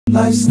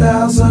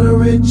Lifestyles of the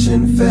rich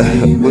and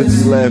famous. What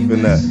you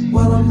laughing at?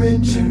 Well, I'm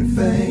rich and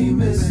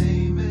famous.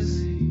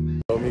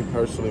 So me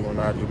personally, when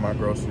I do my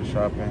grocery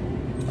shopping,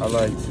 I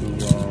like to,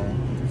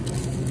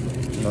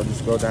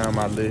 just go down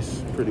my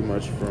list pretty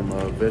much from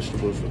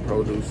vegetables to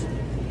produce,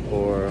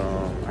 or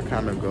I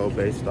kind of go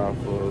based off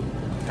of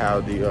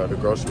how the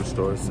grocery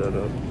store is set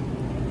up.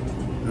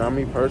 Now,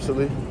 me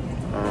personally,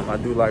 I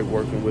do like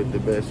working with the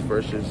best,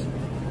 freshest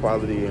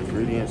quality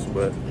ingredients,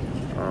 but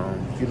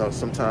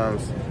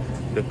sometimes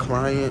the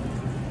client,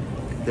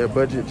 their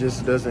budget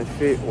just doesn't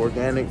fit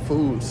organic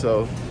food.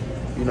 So,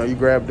 you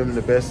grab them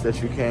the best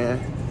that you can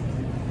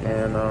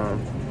and,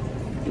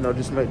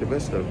 just make the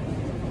best of it.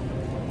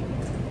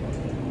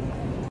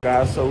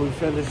 Guys, so we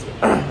finished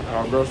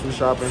our grocery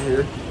shopping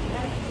here.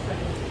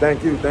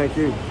 Thank you.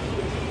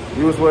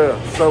 You as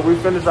well. So we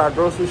finished our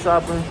grocery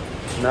shopping.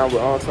 Now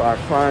we're on to our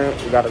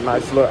client. We got a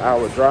nice little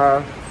hour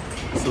drive.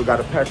 So we got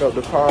to pack up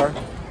the car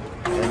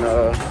and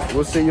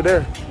we'll see you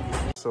there.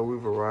 So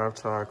we've arrived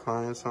to our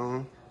client's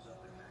home.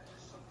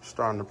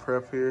 Starting to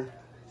prep here.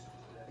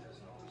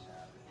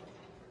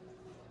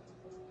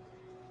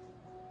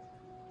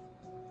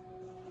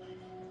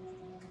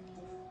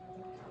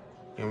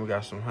 And we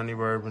got some honey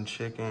bourbon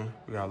chicken.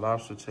 We got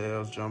lobster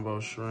tails, jumbo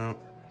shrimp,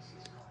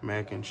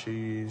 mac and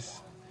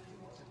cheese,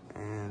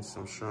 and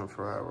some shrimp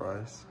fried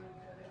rice.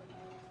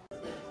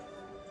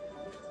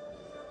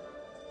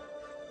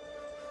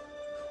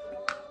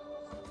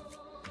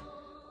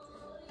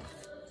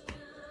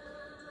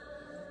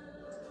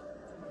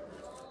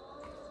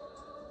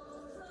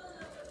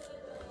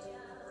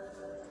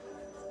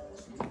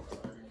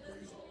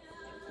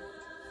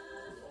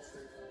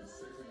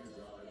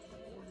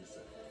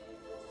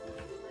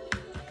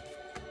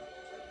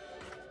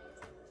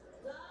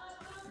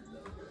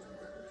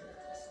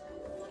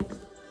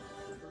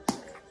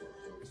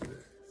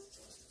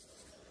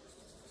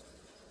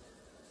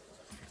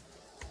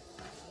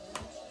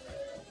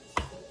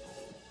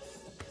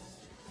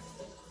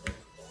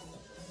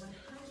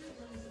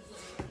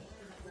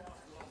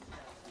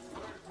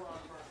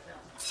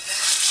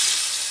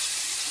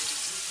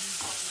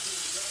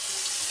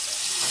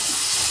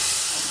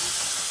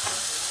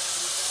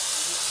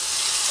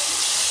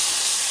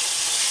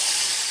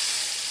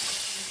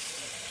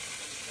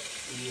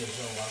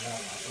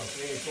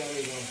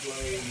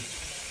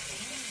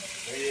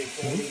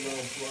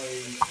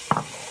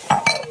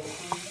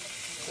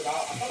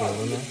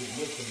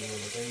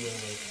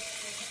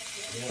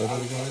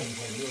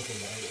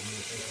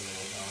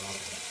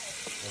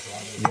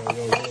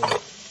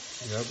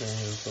 Yeah, I've been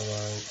here for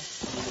like,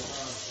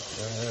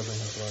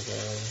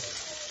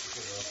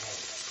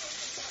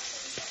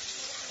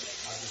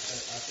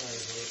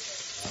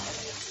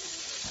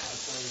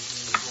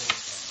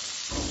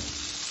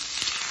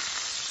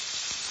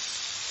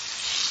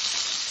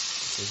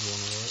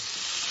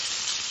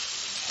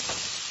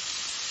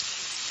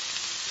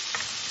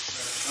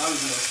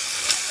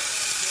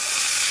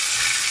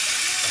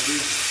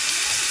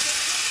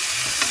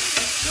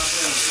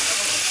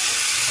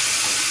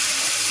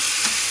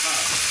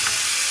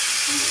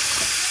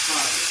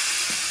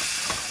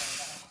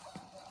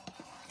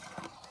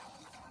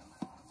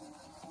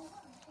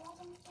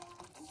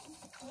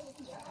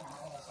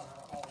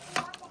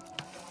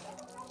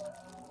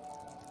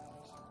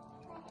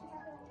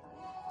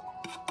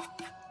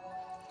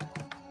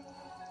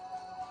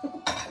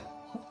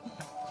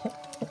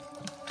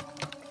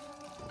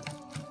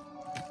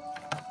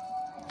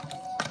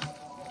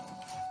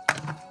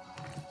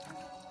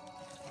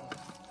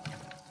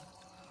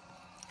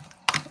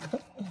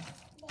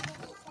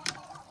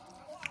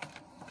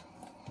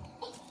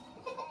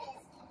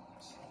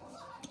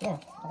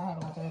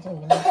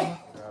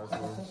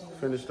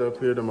 Finished up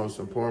here. The most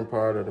important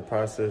part of the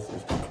process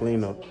is to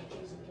clean up.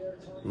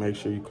 Make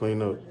sure you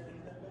clean up.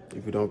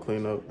 If you don't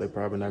clean up, they're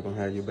probably not gonna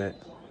have you back.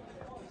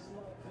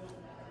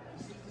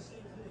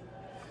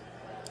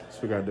 So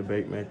we got the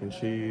baked mac and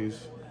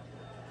cheese.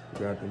 We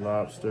got the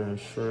lobster and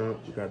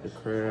shrimp. We got the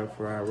crab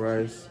fried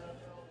rice.